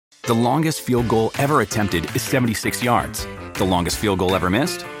The longest field goal ever attempted is 76 yards. The longest field goal ever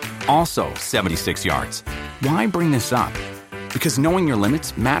missed? Also 76 yards. Why bring this up? Because knowing your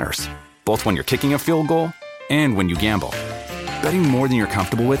limits matters, both when you're kicking a field goal and when you gamble. Betting more than you're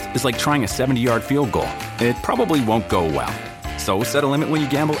comfortable with is like trying a 70-yard field goal. It probably won't go well. So set a limit when you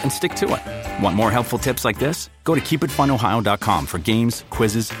gamble and stick to it. Want more helpful tips like this? Go to keepitfunohio.com for games,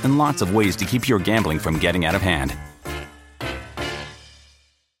 quizzes, and lots of ways to keep your gambling from getting out of hand.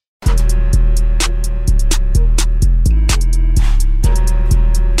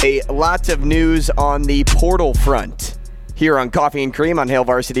 Lots of news on the portal front here on Coffee and Cream on Hail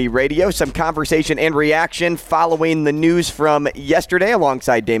Varsity Radio. Some conversation and reaction following the news from yesterday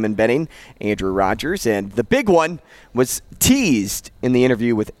alongside Damon Benning, Andrew Rogers. And the big one was teased in the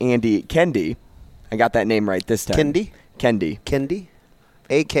interview with Andy Kendi. I got that name right this time. Kendi.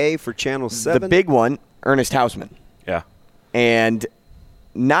 AK for Channel 7. The big one, Ernest Hausmann. Yeah. And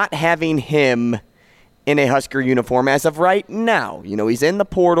not having him in a Husker uniform as of right now. You know, he's in the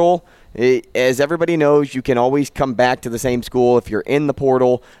portal. As everybody knows, you can always come back to the same school if you're in the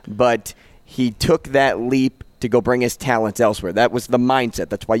portal, but he took that leap to go bring his talents elsewhere. That was the mindset.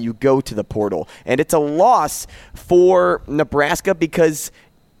 That's why you go to the portal. And it's a loss for Nebraska because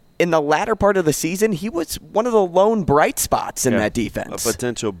in the latter part of the season, he was one of the lone bright spots in that defense. A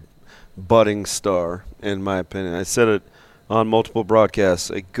potential budding star, in my opinion. I said it on multiple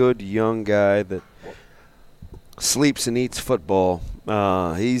broadcasts. A good young guy that sleeps and eats football.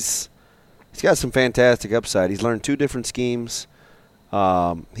 He's got some fantastic upside. He's learned 2 different schemes.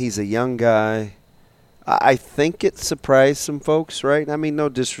 He's a young guy. I think it surprised some folks, right? I mean, no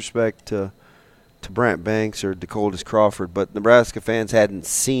disrespect to Brant Banks or Dakotas Crawford, but Nebraska fans hadn't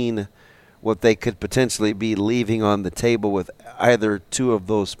seen what they could potentially be leaving on the table with either 2 of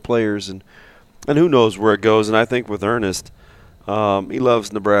those players, and who knows where it goes. And I think with Ernest, he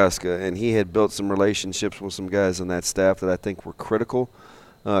loves Nebraska, and he had built some relationships with some guys on that staff that I think were critical.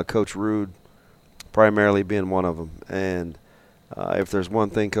 Coach Rude primarily being one of them. And if there's one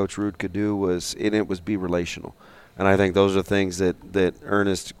thing Coach Rude could do it was be relational. And I think those are things that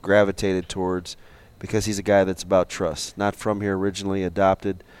Ernest gravitated towards because he's a guy that's about trust. Not from here originally,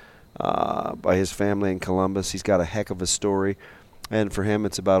 adopted by his family in Columbus. He's got a heck of a story. And for him,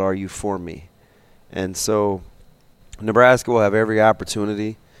 it's about, are you for me? And so Nebraska will have every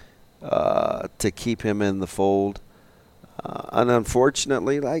opportunity to keep him in the fold. And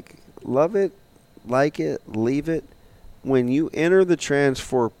unfortunately, love it, like it, leave it. When you enter the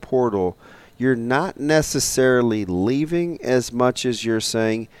transfer portal, you're not necessarily leaving as much as you're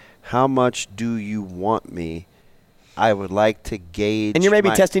saying, how much do you want me? I would like to gauge. And you're maybe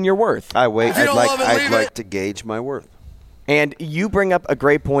testing your worth. I'd like to gauge my worth. And you bring up a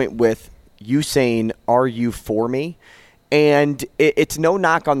great point with you saying, are you for me? And it's no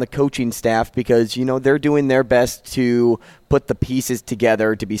knock on the coaching staff because, you know, they're doing their best to put the pieces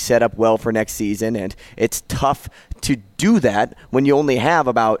together to be set up well for next season. And it's tough to do that when you only have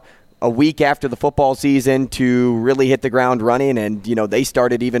about a week after the football season to really hit the ground running. And, you know, they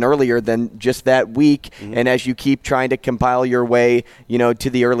started even earlier than just that week. Mm-hmm. And as you keep trying to compile your way, you know, to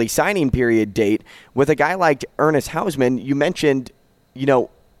the early signing period date, with a guy like Ernest Hausmann, you mentioned, you know,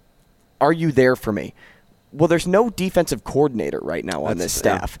 are you there for me? Well, there's no defensive coordinator right now on this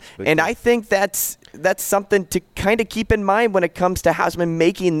staff. And I think that's something to kind of keep in mind when it comes to Hausmann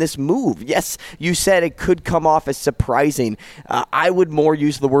making this move. Yes, you said it could come off as surprising. I would more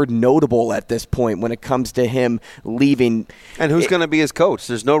use the word notable at this point when it comes to him leaving. And who's going to be his coach?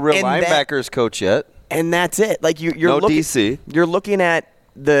 There's no real linebackers coach yet. And that's it. Like you're no looking, DC. You're looking at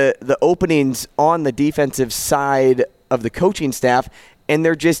the openings on the defensive side of the coaching staff, and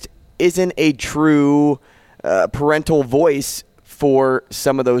there just isn't a true parental voice for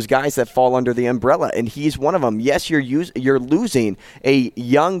some of those guys that fall under the umbrella, and he's one of them. Yes, you're losing a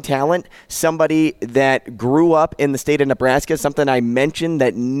young talent, somebody that grew up in the state of Nebraska, something I mentioned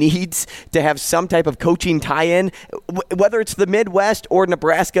that needs to have some type of coaching tie-in. Whether it's the Midwest or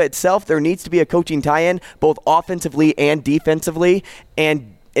Nebraska itself, there needs to be a coaching tie-in, both offensively and defensively,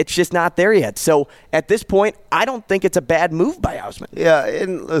 and it's just not there yet. So at this point, I don't think it's a bad move by Hausmann. Yeah,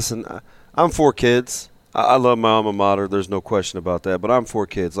 and listen, I'm 4 kids. I love my alma mater. There's no question about that. But I'm 4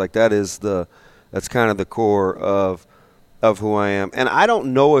 kids. Like that's kind of the core of who I am. And I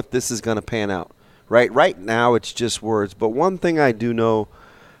don't know if this is going to pan out. Right now, it's just words. But one thing I do know,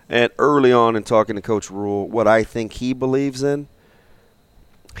 and early on in talking to Coach Rule, what I think he believes in,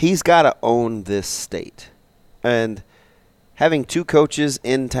 he's got to own this state. And having 2 coaches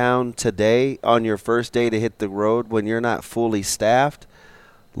in town today on your first day to hit the road when you're not fully staffed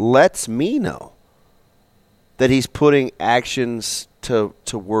lets me know that he's putting actions to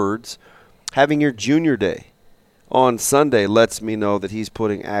words. Having your junior day on Sunday lets me know that he's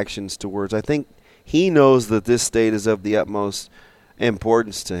putting actions to words. I think he knows that this state is of the utmost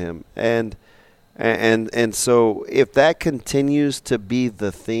importance to him. And so if that continues to be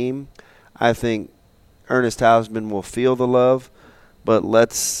the theme, I think Ernest Hausmann will feel the love, but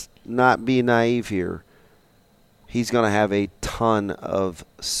let's not be naive here. He's going to have a ton of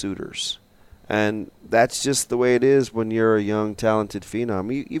suitors. And that's just the way it is when you're a young, talented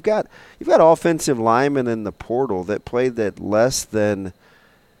phenom. You've got offensive linemen in the portal that played at less than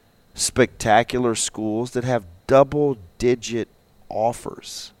spectacular schools that have double-digit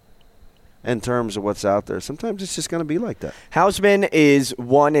offers in terms of what's out there. Sometimes it's just going to be like that. Hausmann is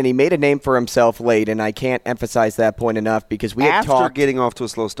one, and he made a name for himself late, and I can't emphasize that point enough because we had talked. After getting off to a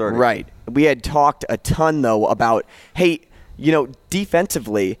slow start. Right. We had talked a ton, though, about, hey,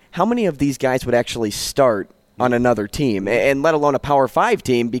 defensively, how many of these guys would actually start on another team, and let alone a Power 5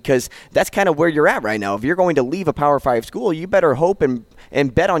 team, because that's kind of where you're at right now. If you're going to leave a Power 5 school, you better hope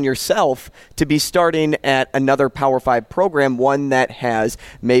and bet on yourself to be starting at another Power 5 program, one that has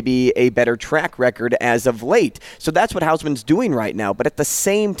maybe a better track record as of late. So that's what Hausmann's doing right now. But at the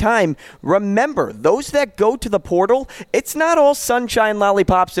same time, remember, those that go to the portal, it's not all sunshine,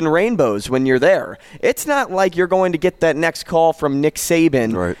 lollipops, and rainbows when you're there. It's not like you're going to get that next call from Nick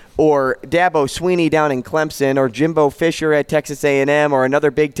Saban, right, or Dabo Sweeney down in Clemson, or Jimbo Fisher at Texas A&M, or another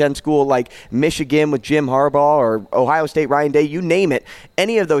Big Ten school like Michigan with Jim Harbaugh, or Ohio State Ryan Day, you name it.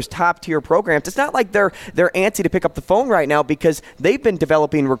 Any of those top-tier programs, it's not like they're antsy to pick up the phone right now because they've been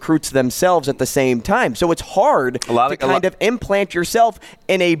developing recruits themselves at the same time. So it's hard to kind of implant yourself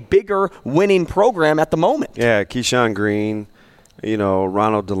in a bigger winning program at the moment. Yeah, Keyshawn Green,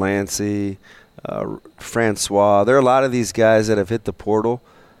 Ronald Delancey, Francois. There are a lot of these guys that have hit the portal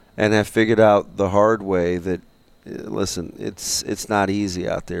and have figured out the hard way that, listen, it's not easy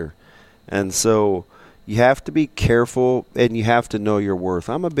out there. And so you have to be careful, and you have to know your worth.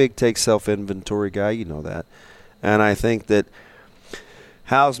 I'm a big take self-inventory guy. You know that. And I think that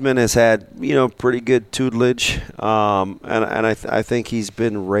Hausmann has had, pretty good tutelage. And I think he's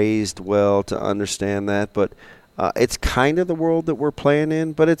been raised well to understand that. But it's kind of the world that we're playing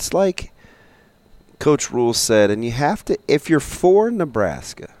in. But it's like Coach Rule said, and you have to, if you're for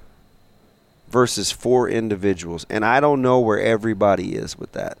Nebraska versus for individuals, and I don't know where everybody is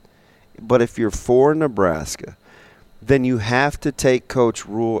with that, but if you're for Nebraska, then you have to take Coach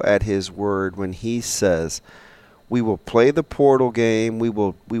Rule at his word when he says, we will play the portal game, we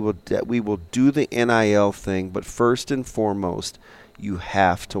will do the NIL thing, but first and foremost, you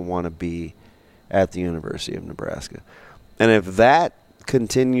have to want to be at the University of Nebraska. And if that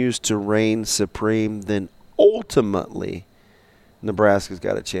continues to reign supreme, then ultimately Nebraska's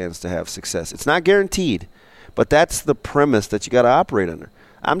got a chance to have success. It's not guaranteed, but that's the premise that you got to operate under.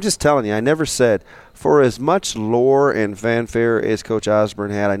 I'm just telling you, I never said, for as much lore and fanfare as Coach Osborne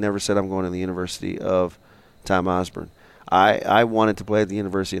had, I never said I'm going to the University of Tom Osborne. I wanted to play at the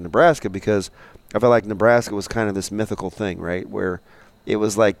University of Nebraska because I felt like Nebraska was kind of this mythical thing, right, where it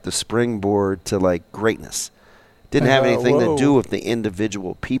was like the springboard to, like, greatness. Didn't have anything to do with the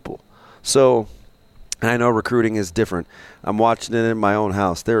individual people. So I know recruiting is different. I'm watching it in my own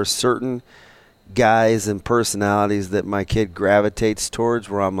house. There are certain guys and personalities that my kid gravitates towards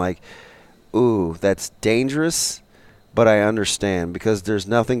where I'm like, ooh, that's dangerous, but I understand because there's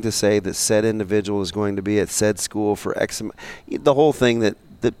nothing to say that said individual is going to be at said school for X, the whole thing that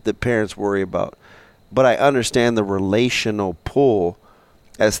the parents worry about. But I understand the relational pull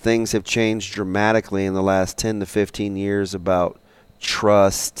as things have changed dramatically in the last 10 to 15 years about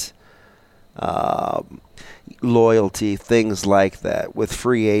trust, loyalty, things like that. With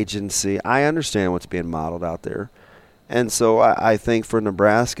free agency, I understand what's being modeled out there. And so I think for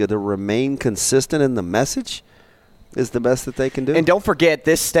Nebraska to remain consistent in the message is the best that they can do. And don't forget,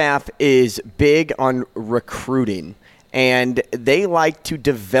 this staff is big on recruiting. And they like to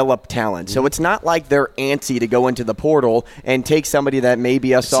develop talent. So it's not like they're antsy to go into the portal and take somebody that may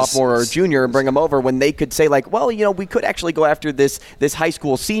be a sophomore or junior and bring them over when they could say, like, well, we could actually go after this high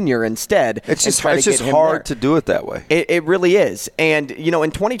school senior instead. It's just hard to do it that way. It really is. And, in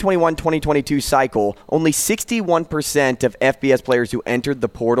 2021-2022 cycle, only 61% of FBS players who entered the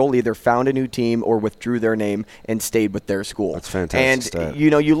portal either found a new team or withdrew their name and stayed with their school. That's fantastic. And,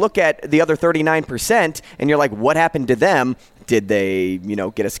 you look at the other 39% and you're like, what happened to them? Did they,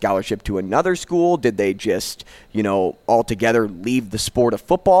 get a scholarship to another school? Did they just, altogether leave the sport of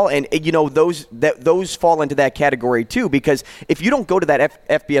football? And, those fall into that category too, because if you don't go to that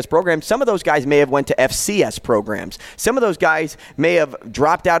FBS program, some of those guys may have went to FCS programs. Some of those guys may have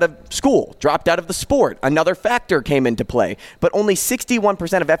dropped out of school, dropped out of the sport. Another factor came into play. But only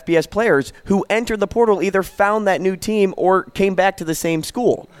 61% of FBS players who entered the portal either found that new team or came back to the same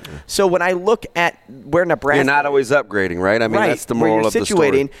school. So when I look at where Nebraska... You're not always upgrading, right? I mean, that's the moral of the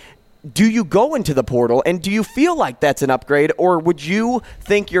story. Do you go into the portal, and do you feel like that's an upgrade, or would you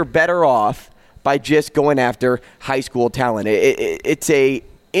think you're better off by just going after high school talent? It's a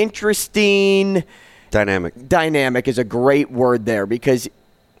interesting... Dynamic is a great word there, because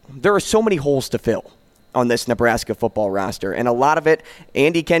there are so many holes to fill on this Nebraska football roster. And a lot of it,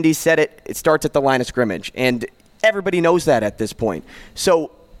 Andy Kendi said it starts at the line of scrimmage. And everybody knows that at this point. So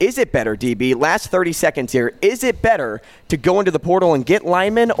is it better, DB? Last 30 seconds here. Is it better to go into the portal and get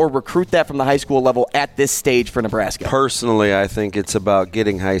linemen or recruit that from the high school level at this stage for Nebraska? Personally, I think it's about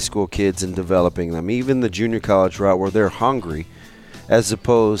getting high school kids and developing them. Even the junior college route where they're hungry as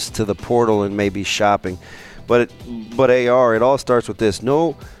opposed to the portal and maybe shopping. But AR, it all starts with this.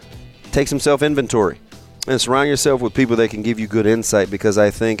 Take some self-inventory and surround yourself with people that can give you good insight, because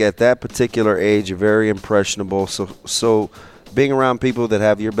I think at that particular age you're very impressionable. So being around people that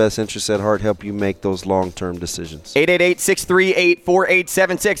have your best interests at heart help you make those long-term decisions.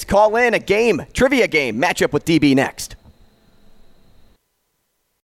 888-638-4876. Call in a trivia game, matchup with DB next.